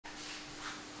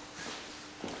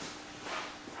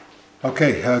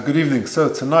Okay, good evening. So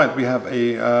tonight we have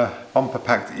a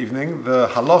bumper-packed evening. The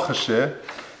halacha shir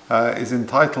is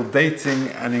entitled "Dating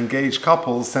and Engaged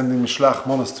Couples Sending Mishloach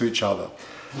Manos to Each Other."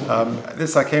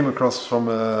 This I came across from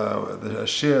a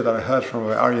shir that I heard from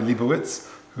Aryeh Leibowitz,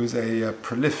 who's a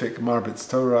prolific marbitz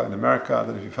Torah in America. I don't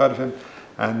know if you've heard of him.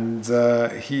 And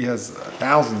he has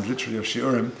thousands, literally, of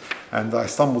shiurim. And I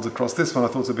stumbled across this one. I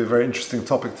thought it would be a very interesting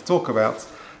topic to talk about.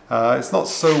 It's not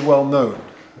so well known.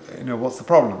 You know, what's the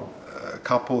problem? A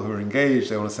couple who are engaged,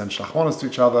 they want to send shlach manos to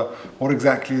each other. What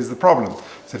exactly is the problem?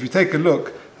 So if you take a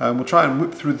look, we'll try and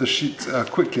whip through the sheet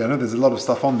quickly. I know there's a lot of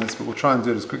stuff on this, but we'll try and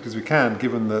do it as quick as we can,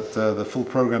 given that the full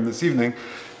program this evening.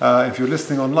 If you're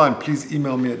listening online, please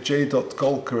email me at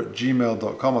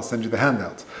j.golker@gmail.com. I'll send you the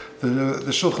handout.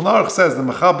 The Shulchan Aruch says, the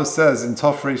Mechaber says in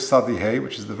Tofresh Sadi Hey,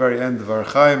 which is the very end of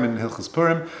Archaim in Hilchos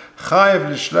Purim, Chayev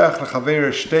lishlech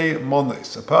lechaver shtei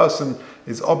monos. A person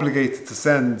is obligated to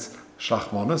send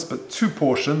shlach manos, but two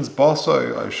portions,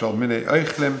 baso, oshal mine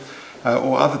oichlim,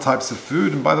 or other types of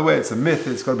food. And by the way, it's a myth.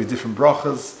 It's got to be different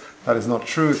brachas. That is not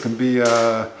true. It can be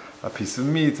a piece of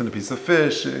meat and a piece of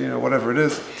fish, whatever it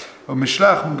is.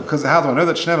 Mishlach, because how do I know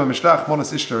that? Shnema mishlach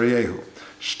manos ish l'reyehu.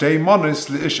 Shtei manos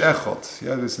li'ish echot.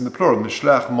 Yeah, this in the plural.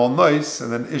 Mishlach manos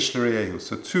and then ish l'reyehu.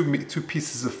 So two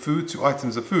pieces of food, two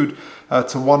items of food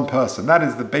to one person. That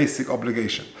is the basic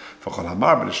obligation. V'chol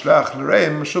hamar b'lishlach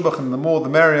l'reim meshubach, and the more the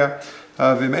merrier.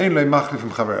 Of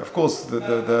course,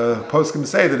 the post can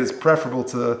say that it's preferable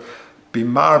to be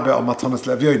marbe on matanos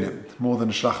levyonim more than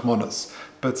shlach manos.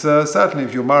 But certainly,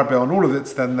 if you're marbe on all of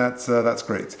it, then that's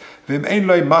great.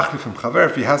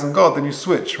 If he hasn't got, then you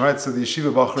switch, right? So the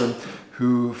yeshiva bachrim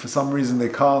who, for some reason, they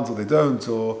can't or they don't,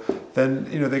 or then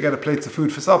they get a plate of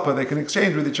food for supper, they can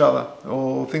exchange with each other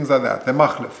or things like that. They're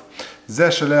machlif.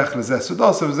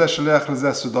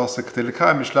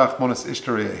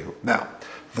 Now,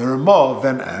 the Ramah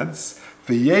then adds,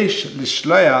 "V'yesh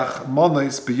lishloach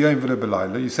manos b'yom v'lo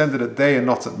b'layla." You send it at day and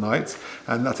not at night,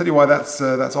 and I'll tell you why that's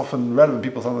often relevant.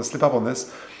 People sometimes slip up on this,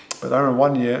 but I remember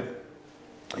one year,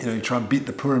 you try and beat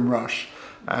the Purim rush,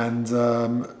 and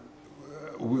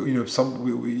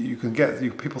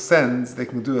people send, they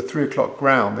can do a 3 o'clock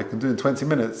round, they can do in 20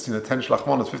 minutes, 10 shlach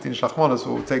manos, 15 shlach manos,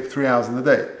 or it will take 3 hours in the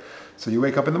day. So you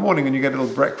wake up in the morning and you get a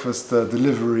little breakfast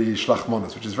delivery shlach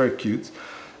manos, which is very cute.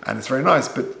 And it's very nice,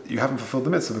 but you haven't fulfilled the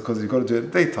mitzvah because you've got to do it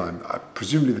at daytime.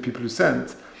 Presumably the people who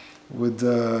sent would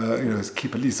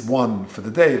keep at least one for the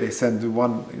day. They do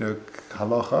one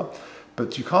halacha,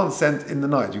 but you can't send in the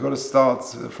night. You've got to start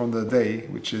from the day,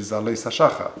 which is alei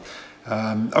sashachar.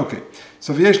 Okay,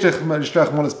 so v'yesh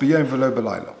lishlach manos b'yom v'lo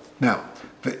b'layla. Now,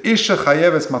 v'isha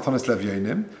chayeves matanos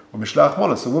levyonim or mishlach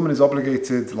manos. A woman is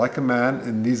obligated, like a man,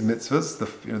 in these mitzvahs. The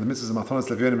mitzvahs of matanos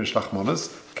levyonim and shlach manos,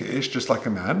 keish, just like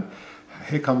a man.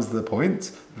 Here comes the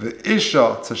point.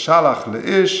 V'isha teshalach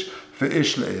le'ish,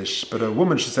 v'ish le'ish. But a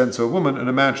woman should send to a woman, and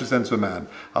a man should send to a man.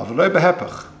 Al v'lo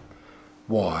behepach.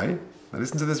 Why? Now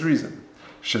listen to this reason.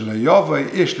 Shelo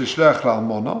yavoi ish lishlech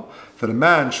la'almona. That a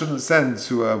man shouldn't send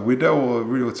to a widow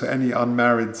or to any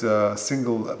unmarried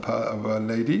single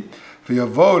lady.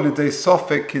 V'yavo l'dei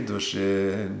sofek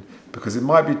kiddushin. Because it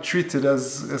might be treated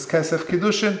as kesef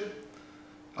kiddushin.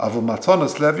 Avol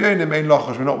matanos levyonim ein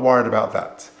lochash. We're not worried about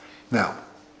that. Now,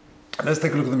 let's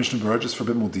take a look at the Mishnah Berurah just for a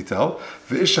bit more detail.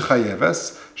 V'isha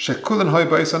chayeves shekulan hoy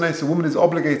ba'is. A woman is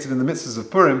obligated in the mitzvahs of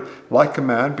Purim like a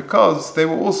man because they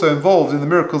were also involved in the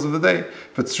miracles of the day.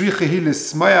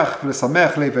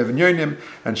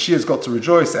 And she has got to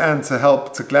rejoice and to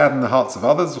help to gladden the hearts of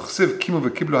others.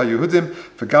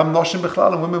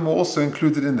 And women were also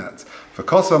included in that.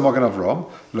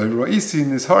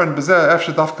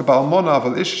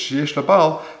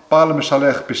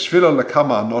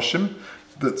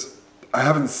 That I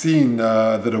haven't seen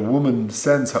that a woman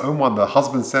sends her own one, the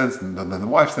husband sends, and then the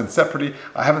wife sends separately.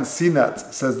 I haven't seen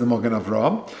that, says the Magen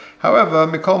Avraham. However,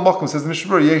 Mikol Mokum says the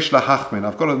Mishnah Berurah yesh lahachmin.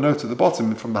 I've got a note at the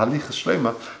bottom from the Halichas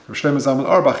Shlema, from Shlomo Zalman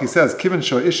Auerbach. He says, "Kiven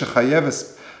sho isha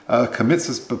chayeves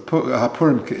kamitzvos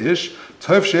hapurim keish,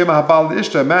 tov she'ema habal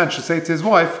leishta." A man should say to his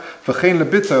wife, "V'chein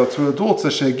lebito," or to a daughter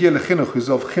she'egia lechinuch, who's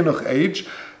of chinuch age.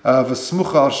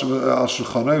 V'smucha al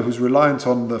shulchano, who's reliant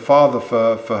on the father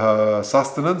for her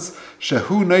sustenance.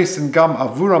 Shehu neisin gam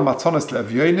avura matanos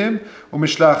le'avyonim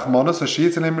u'mishlach manos, so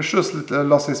she'yitin mishus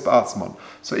loses ba'atzman.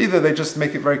 So either they just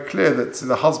make it very clear that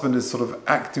the husband is sort of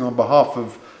acting on behalf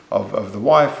of the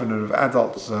wife and of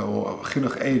adults or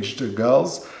chinuch aged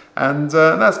girls, and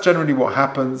that's generally what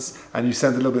happens. And you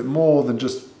send a little bit more than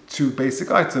just two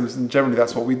basic items, and generally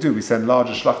that's what we do. We send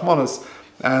larger shlach manos,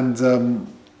 and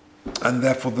and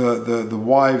therefore the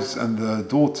wives and the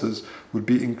daughters would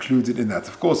be included in that.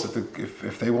 Of course,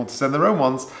 if they want to send their own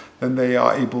ones, then they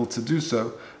are able to do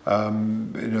so.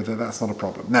 That's not a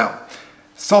problem. Now,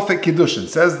 Sofek Kiddushin,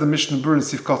 says the Mishnah Berurah in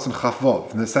Sifkot and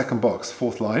Chavvov, in the second box,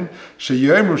 fourth line,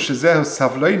 Sheyomru shezehu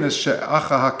savloinus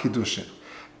she'acha ha-kiddushin.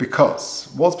 Because,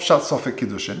 what's Pshat Sofek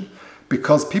Kiddushin?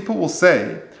 Because people will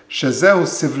say, shezehu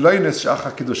sivloinus she'acha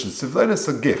ha-kiddushin. Sivloinus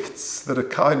are gifts that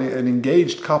an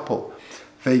engaged couple,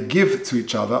 they give to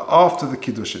each other after the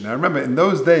Kiddushin. Now remember, in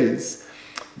those days,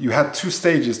 you had two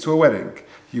stages to a wedding.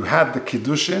 You had the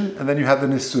Kiddushin, and then you had the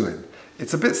Nisuin.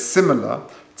 It's a bit similar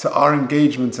to our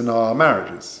engagement in our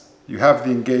marriages. You have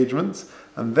the engagement,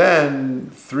 and then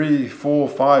 3, 4,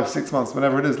 5, 6 months,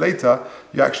 whenever it is later,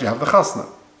 you actually have the chasna.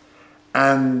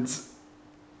 And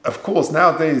of course,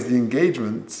 nowadays the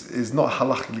engagement is not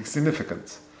halachically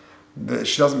significant.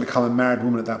 She doesn't become a married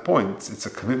woman at that point. It's a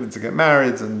commitment to get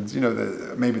married, and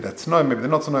maybe they're tanoim, maybe they're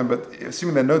not tanoim, but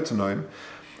assuming they're no tanoim,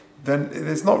 then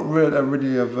it's not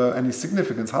really of any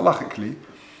significance halachically.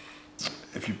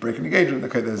 If you break an engagement,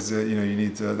 okay, there's you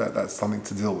need that's something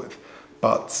to deal with,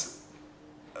 but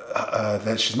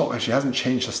she hasn't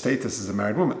changed her status as a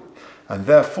married woman, and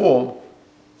therefore,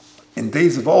 in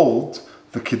days of old,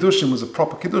 the kiddushin was a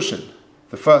proper kiddushin.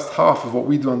 The first half of what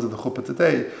we do under the chuppah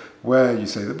today, where you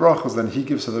say the brachos, then he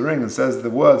gives her the ring and says the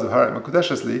words of Haret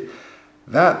Mekudeshesli,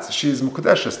 that she is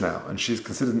Mekudeshes now, and she's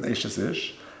considered an Eishes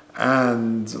Ish,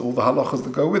 and all the halachas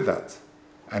that go with that.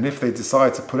 And if they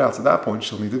decide to put out at that point,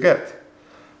 she'll need a get.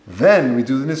 Then we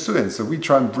do the nisuin. So we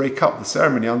try and break up the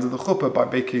ceremony under the chuppah by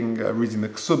reading the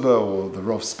ksuba or the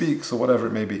Rav speaks or whatever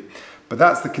it may be. But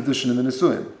that's the kiddushin and the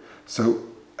nisuin. So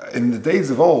in the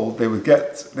days of old, they would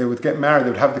get married.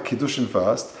 They would have the kiddushin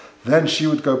first. Then she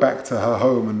would go back to her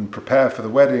home and prepare for the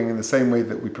wedding in the same way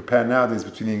that we prepare nowadays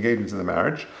between the engagement and the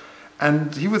marriage.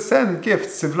 And he would send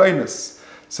gifts, sivloinus.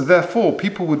 So therefore,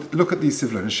 people would look at these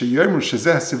sivloinus. Sheyomru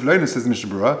shezeh sivloinus, says Mishnah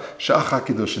Berurah, she'acha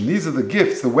kiddushin. These are the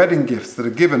gifts, the wedding gifts that are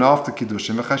given after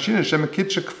kiddushin. V'chashinu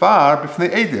shemekidsheh kfar b'fnei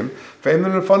edim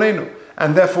ve'emnu lefanenu.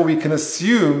 And therefore, we can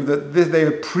assume that they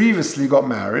had previously got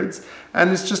married,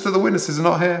 and it's just that the witnesses are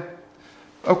not here.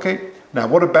 Okay. Now,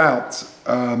 what about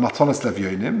matonas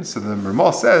levyonim? So the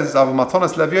Ramah says, "Av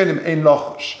matonas levyonim ein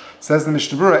lochash." Says the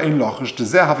Mishnah Berurah, ein lochash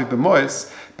dezeh havi b'mois,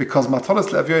 because matonas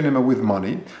levyonim are with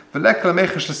money. V'lek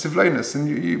lamechash lesivloinus,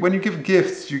 and when you give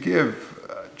gifts, you give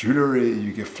jewelry,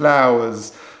 you give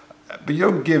flowers, but you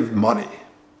don't give money.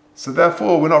 So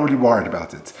therefore, we're not really worried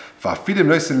about it. V'afidim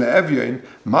loisin le'evyoin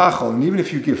machal, and even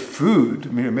if you give food,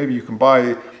 maybe you can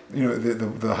buy.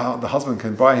 The husband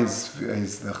can buy the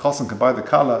chassan can buy the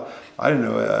kala,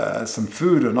 some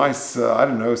food, a nice,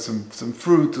 some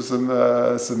fruit or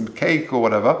some cake or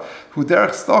whatever, who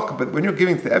derech stock. But when you're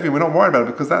giving to the Evin, we're not worried about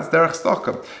it because that's derech stock.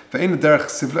 The in derech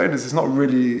sivlonis is not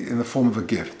really in the form of a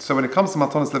gift. So when it comes to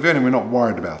matonas levyonim, we're not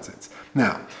worried about it.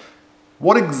 Now,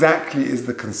 what exactly is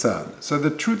the concern? So the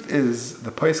truth is,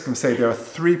 the poskim say there are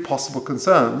three possible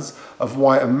concerns of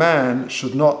why a man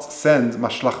should not send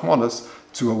Mishloach Manos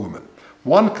to a woman.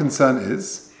 One concern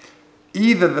is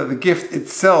either that the gift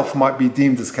itself might be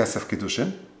deemed as kesef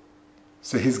kiddushin,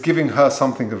 so he's giving her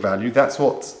something of value. That's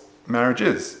what marriage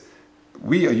is.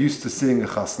 We are used to seeing a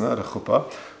chasna at a chuppah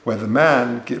where the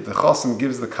chassan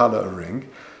gives the kala a ring,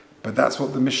 but that's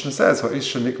what the Mishnah says. One of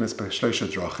them is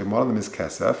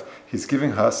kesef. He's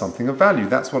giving her something of value.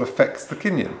 That's what affects the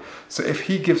kinyan. So if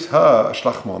he gives her a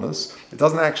shlach manos, it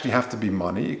doesn't actually have to be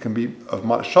money. It can be of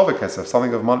shaveh kesef,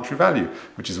 something of monetary value,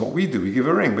 which is what we do. We give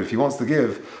a ring. But if he wants to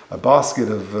give a basket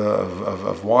of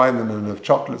wine and of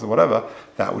chocolates or whatever,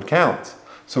 that would count.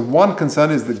 So one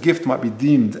concern is the gift might be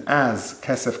deemed as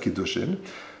kesef kiddushin.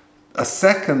 A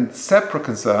second separate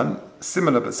concern,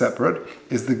 similar but separate,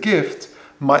 is the gift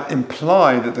might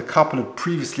imply that the couple had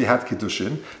previously had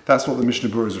kiddushin. That's what the Mishnah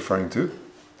Berurah is referring to.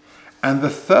 And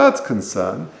the third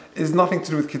concern is nothing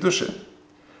to do with kiddushin.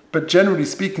 But generally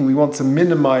speaking, we want to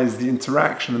minimize the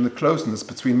interaction and the closeness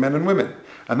between men and women.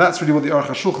 And that's really what the Aruch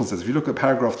HaShulchan says. If you look at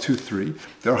paragraph 2.3,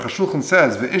 the Aruch HaShulchan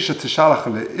says, Ve'isha tishalach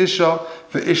le'isha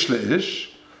ve'ish le'ish,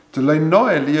 de'lei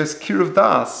noe liyos kiruv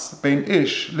das bein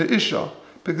ish le'isha.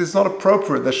 Because it's not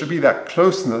appropriate, there should be that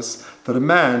closeness that a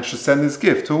man should send his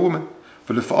gift to a woman.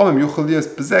 And there's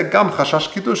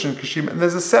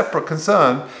a separate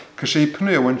concern,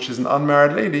 when she's an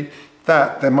unmarried lady,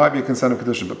 that there might be a concern of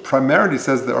Kedushin. But primarily,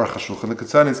 says the Aruch HaShulchan, the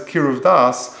concern is kiruv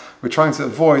das. We're trying to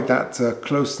avoid that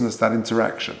closeness, that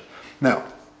interaction. Now,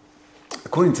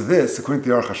 according to the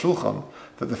Aruch HaShulchan,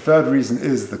 that the third reason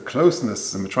is the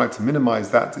closeness, and we're trying to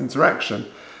minimize that interaction,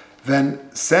 then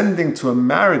sending to a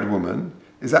married woman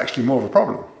is actually more of a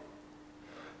problem.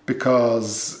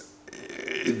 Because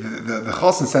the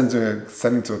chosin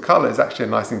sending to a kala is actually a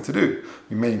nice thing to do.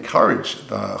 We may encourage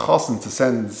the chosin to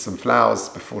send some flowers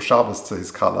before Shabbos to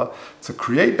his kala to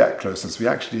create that closeness. We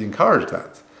actually encourage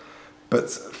that. But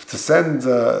to send,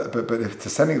 if to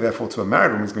sending therefore to a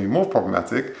married woman is going to be more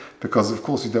problematic, because of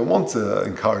course we don't want to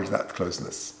encourage that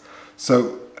closeness.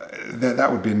 So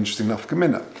that would be an interesting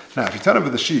nafkamina. Now, if you turn over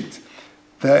the sheet,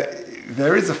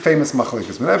 there is a famous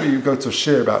machlokes. Whenever you go to a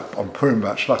shir on Purim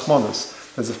about Shlach Manos,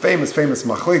 there's a famous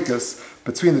machlokes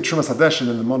between the Trumas Hadeshin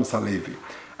and the Manos Halevi.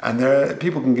 And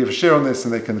people can give a shir on this,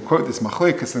 and they can quote this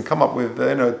machlokes and come up with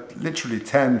literally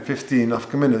 10, 15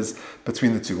 nafkaminas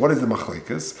between the two. What is the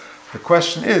machlokes? The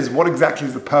question is, what exactly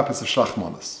is the purpose of Shlach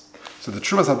Manos? So the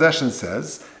Trumas Hadeshin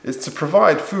says, is to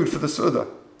provide food for the Suda.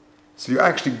 So you're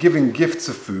actually giving gifts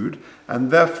of food,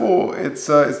 and therefore it's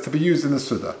to be used in the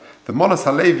Suda. The Manos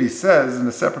Halevi says, in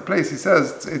a separate place, he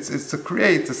says, it's to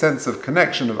create a sense of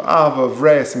connection, of Ava, of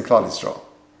Reis, and Klal Yisrael.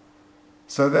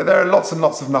 So there are lots and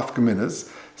lots of nafkaminas.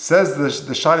 Says the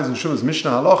Shailas and Shuvas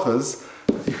Mishnah Halachas,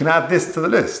 you can add this to the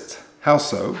list. How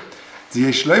so? If you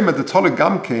look at the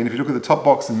top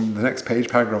box in the next page,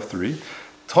 paragraph 3,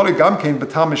 Toli Gamkein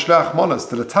Batam Mishloach Manos,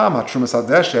 to the Tam HaTrumas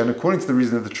Hadeshen, according to the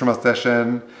reason of the Trumas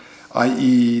Hadeshen,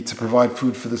 i.e., to provide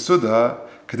food for the Suda,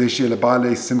 Kadeshi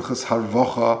Lebale Simchas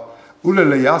Harvocha, Ule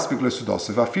Leyaspik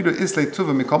Lesudosiv, Afilu Islay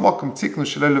Tuva Mikomokum Tiknu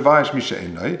Shele Levayish Misha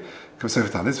since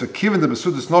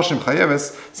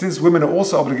women are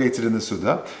also obligated in the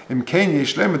Suda, so according to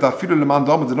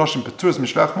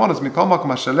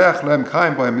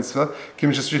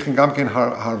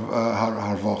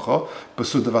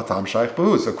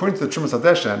the Trumas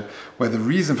Hadeshen, where the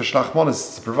reason for Shlach Manos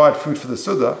is to provide food for the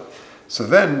Suda, so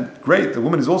then, great, the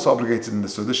woman is also obligated in the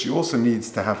Suda, she also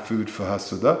needs to have food for her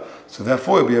Suda, so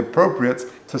therefore it would be appropriate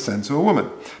to send to a woman.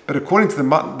 But according to the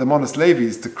Manos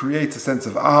Levis, to create a sense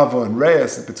of Ava and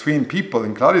Reis between people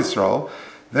in Klal Yisrael,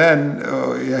 then,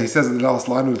 he says in the last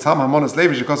line,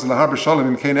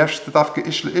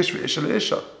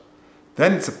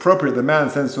 then it's appropriate the man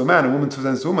sends to a man, a woman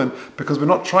sends to a woman, because we're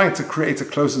not trying to create a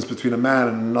closeness between a man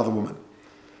and another woman.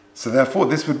 So therefore,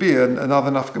 this would be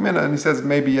another nafkamina, and he says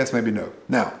maybe yes, maybe no.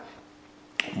 Now,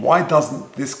 why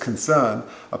doesn't this concern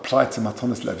apply to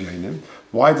matonis levyonim?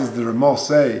 Why does the Ramah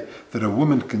say that a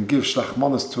woman can give shlach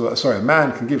manos a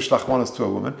man can give shlach manos to a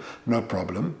woman? No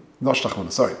problem. Not shlach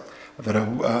manos, sorry. That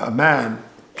a man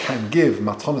can give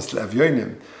matonis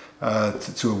levyonim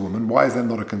to a woman. Why is that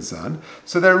not a concern?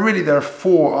 So there are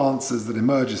 4 answers that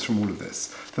emerges from all of this.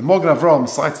 The Mogen Avram,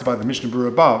 cited by the Mishnah Berurah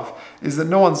above, is that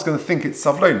no one's going to think it's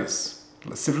savlonis.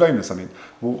 Sivlonis,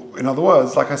 in other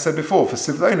words, like I said before, for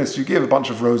sivlonis you give a bunch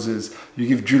of roses, you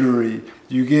give jewelry,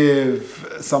 you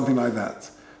give something like that,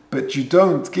 but you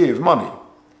don't give money.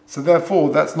 So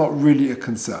therefore, that's not really a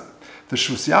concern. The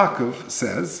Shvus Yaakov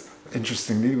says,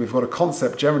 interestingly, we've got a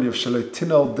concept generally of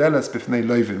shalotinol deles bifnei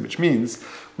lovin, which means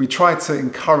we try to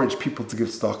encourage people to give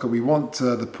tzedakah. We want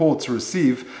the poor to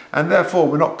receive, and therefore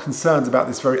we're not concerned about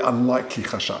this very unlikely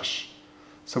chashash.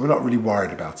 So we're not really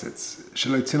worried about it.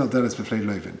 Shalotinol deles bifnei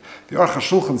lovin. The Aruch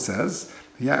HaShulchan says,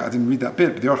 I didn't read that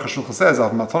bit, but the Aruch HaShulchan says,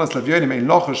 "Av matonas levyonim ein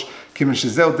lochish kimen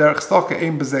shezeu derech tzedakah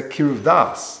ein bezeh kiruv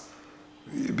das."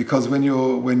 Because when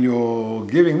you're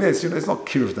giving this, it's not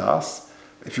kiruv das.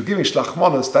 If you're giving shlach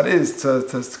manos, that is to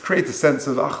create a sense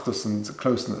of achdus and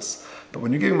closeness. But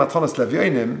when you're giving matonas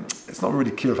levyonim, it's not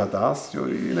really kiruv hadas.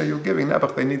 You're giving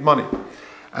nebach, they need money.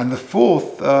 And the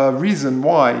 4th reason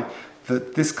why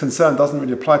that this concern doesn't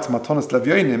really apply to matonas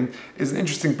levyonim is an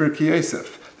interesting Birkei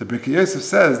Yosef. The Birkei Yosef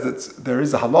says that there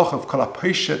is a halacha of kol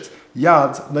haposhet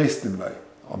yad noisnim lo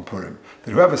on Purim.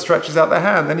 That whoever stretches out their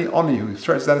hand, any oni who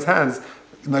stretches out his hands,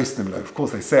 noisnim lo. Of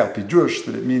course, they say al pi drush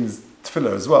that it means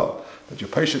tefillah as well. That your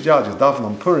poshet yad, your daven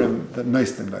on Purim, that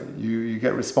noisnim lo. You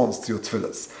get response to your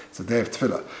tefillahs. It's a day of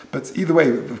tefillah. But either way,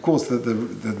 of course,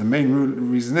 the main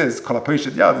reason is kol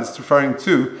haposhet yad is referring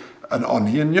to an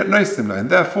oni and noisnim lo, and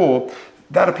therefore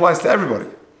that applies to everybody.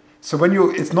 So when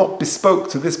it's not bespoke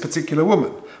to this particular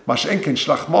woman. Mash'enkin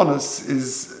shlach manos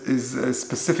is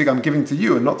specific. I'm giving to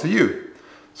you and not to you.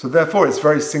 So therefore, it's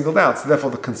very singled out. So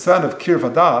therefore, the concern of kiruv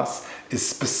hadas is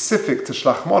specific to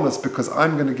shlach manos because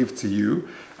I'm going to give to you,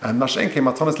 and mash'enkin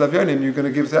matonas levyonim you're going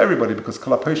to give to everybody because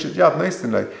kol haposhet yad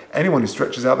noisnim lo. Anyone who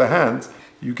stretches out their hand,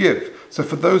 you give. So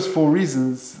for those 4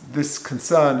 reasons, this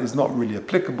concern is not really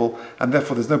applicable, and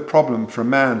therefore there's no problem for a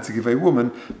man to give a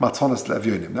woman matonas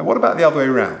levyonim. Now, what about the other way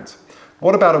around?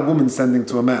 What about a woman sending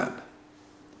to a man?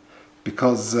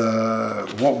 Because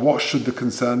what should the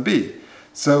concern be?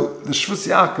 So the Shvus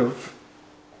Yaakov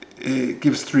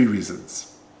gives 3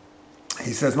 reasons.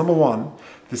 He says, number 1,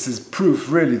 this is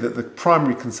proof really that the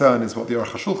primary concern is what the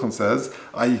Aruch HaShulchan says,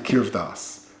 i.e. kirv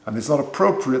das. And it's not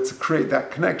appropriate to create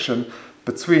that connection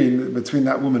between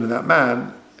that woman and that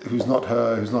man who's not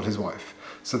his wife.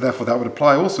 So therefore that would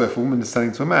apply also if a woman is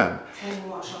sending to a man.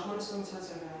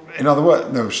 In other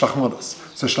words, no, shlach manos.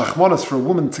 So shlach manos, for a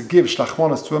woman to give shlach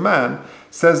manos to a man,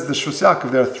 says the Shus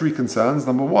Yaakov, there are three concerns.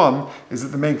 Number one is that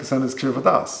the main concern is kirv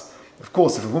das. Of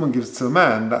course, if a woman gives to a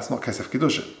man, that's not kesef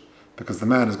kiddushin, because the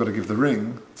man has got to give the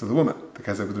ring to the woman, the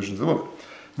kesef kiddushin to the woman.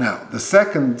 Now, the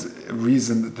second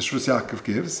reason that the Shus Yaakov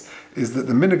gives is that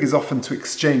the minhag is often to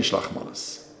exchange shlach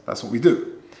manos. That's what we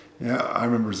do. Yeah, I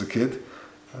remember as a kid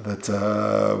that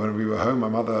when we were home, my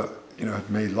mother, had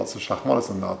made lots of shlach manos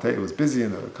on the day. It was busy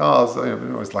in the cars,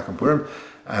 it's like on Purim,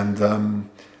 and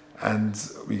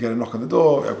we get a knock on the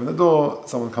door. We open the door.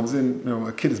 Someone comes in.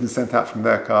 A kid has been sent out from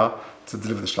their car to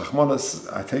deliver the shlach manos.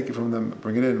 I take it from them,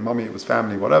 bring it in. Mummy, it was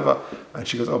family, whatever. And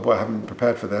she goes, "Oh boy, I haven't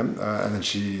prepared for them." And then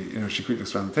she quickly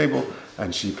looks around the table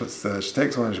and she takes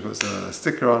one and she puts a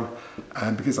sticker on.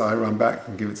 And because I run back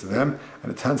and give it to them,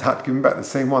 and it turns out to give them back the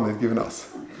same one they've given us.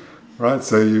 Right?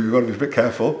 So you've got to be a bit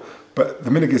careful. But the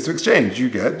minhag is to exchange. You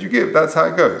get, you give. That's how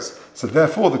it goes. So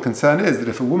therefore, the concern is that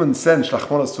if a woman sends shlach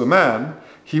manos to a man,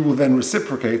 he will then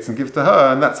reciprocate and give to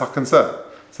her, and that's our concern.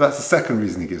 So that's the second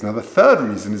reason he gives. Now the third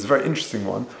reason is a very interesting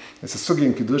one. It's a sugi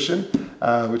in Kiddushin,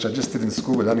 which I just did in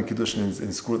school. We're learning Kiddushin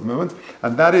in school at the moment.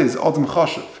 And that is Odom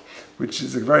Choshev, which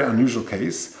is a very unusual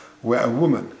case where a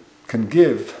woman can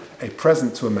give a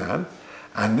present to a man,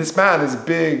 and this man is a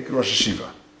big Rosh Hashiva.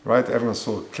 Right? Everyone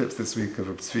saw clips this week of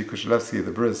Tzvi Kushelevsky,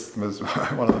 the bris,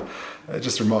 one of them.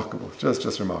 Just remarkable.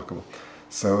 Just remarkable.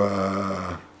 So,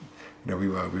 we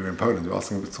were in Poland. We were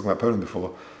talking about Poland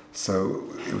before. So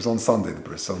it was on Sunday, the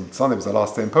bris. So on Sunday was our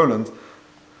last day in Poland.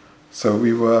 So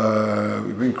we were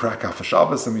in Krakow for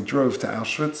Shabbos, and we drove to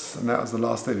Auschwitz, and that was the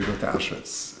last day we got to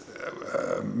Auschwitz.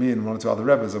 Me and one or two other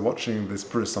Rebbes are watching this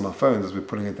bris on our phones as we're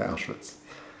pulling into Auschwitz.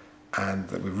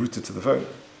 And we're rooted to the phone.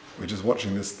 We're just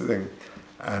watching this thing.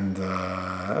 And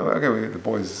the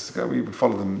boys, we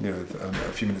follow them,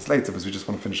 a few minutes later because we just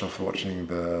want to finish off watching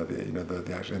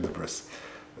the actual end of bris.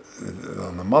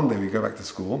 On the Monday we go back to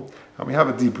school and we have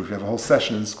a debrief. We have a whole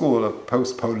session in school, a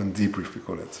post-Poland debrief we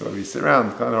call it. So we sit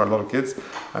around, there are a lot of kids,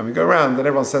 and we go around and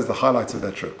everyone says the highlights of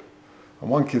their trip. And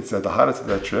one kid said the highlight of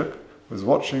their trip was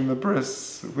watching the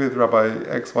bris with Rabbi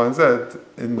X, Y, and Z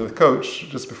in the coach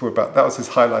just before that was his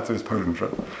highlight of his Poland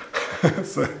trip.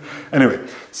 So anyway,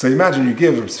 so imagine you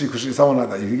give someone like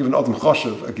that, you give an Odom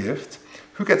Choshev a gift,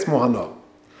 who gets more hana?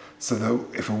 So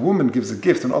if a woman gives a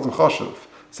gift, an Odom Choshev,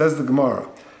 says the Gemara,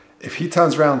 if he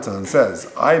turns around to her and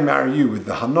says, I marry you with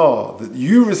the hana that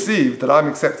you received, that I'm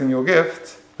accepting your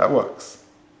gift, that works.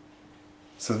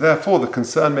 So therefore the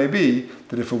concern may be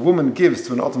that if a woman gives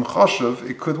to an Odom Choshev,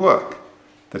 it could work.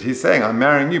 That he's saying, I'm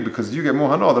marrying you because you get more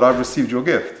hana that I've received your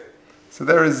gift. So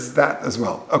there is that as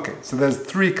well. Okay, so there's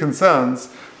three concerns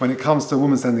when it comes to a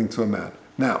woman sending to a man.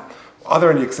 Now, are there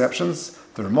any exceptions?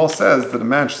 The Ramah says that a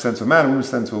man should send to a man, a woman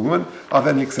should send to a woman. Are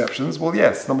there any exceptions? Well,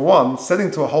 yes. Number one, sending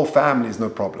to a whole family is no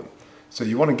problem. So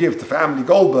you want to give to family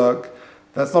Golker,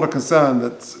 that's not a concern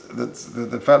that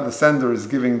the sender is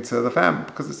giving to the family,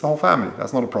 because it's the whole family.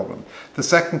 That's not a problem. The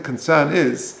second concern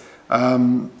is if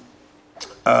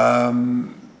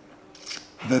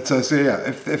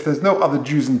there's no other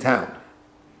Jews in town,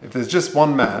 if there's just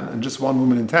one man and just one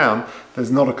woman in town,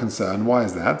 there's not a concern. Why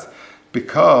is that?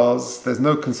 Because there's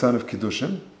no concern of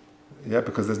Kiddushin,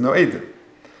 because there's no Eidim.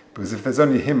 Because if there's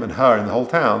only him and her in the whole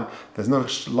town, there's no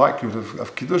likelihood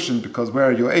of Kiddushin, because where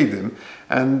are your Eidim?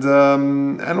 And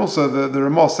also the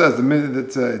Ramah says the minute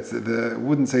that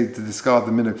wouldn't say to discard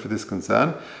the minhag for this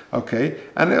concern. Okay,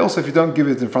 and also if you don't give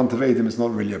it in front of Eidim, it's not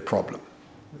really a problem.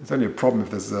 It's only a problem if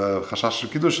there's a chashash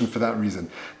of Kiddushin for that reason.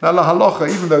 Now, la halacha,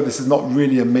 even though this is not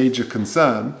really a major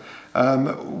concern,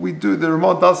 the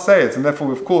Ramah does say it, and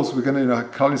therefore, of course, we're going to,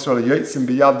 Klal Yisrael yotzim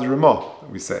b'yad Ramah,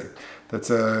 we say. That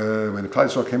when the Klal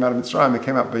Yisrael came out of Mitzrayim, they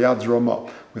came out b'yad Ramah,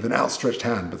 with an outstretched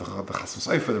hand. But the Chasam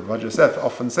Sofer, the Rabbi Yosef,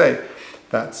 often say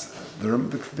that the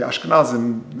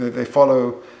Ashkenazim, they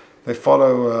follow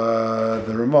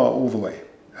the Ramah all the way.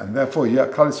 And therefore, Klal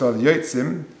Yisrael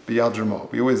yotzim b'yad Ramah.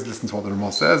 We always listen to what the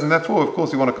Ramah says, and therefore, of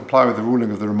course, we want to comply with the ruling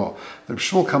of the Ramah. The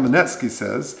Shmuel Kamenetsky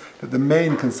says that the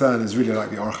main concern is really like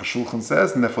the Aruch HaShulchan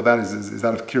says, and therefore that is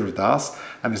that of kirv das,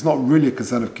 and it's not really a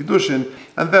concern of Kiddushin,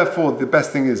 and therefore the best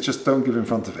thing is just don't give in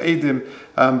front of Eidim,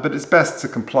 but it's best to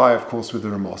comply, of course, with the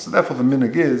Ramah. So therefore the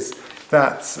minhag is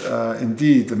that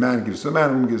indeed the man gives to a man,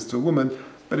 a woman gives to a woman,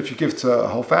 but if you give to a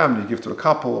whole family, you give to a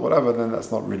couple or whatever, then that's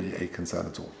not really a concern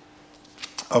at all.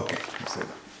 Okay, let's say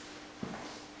that.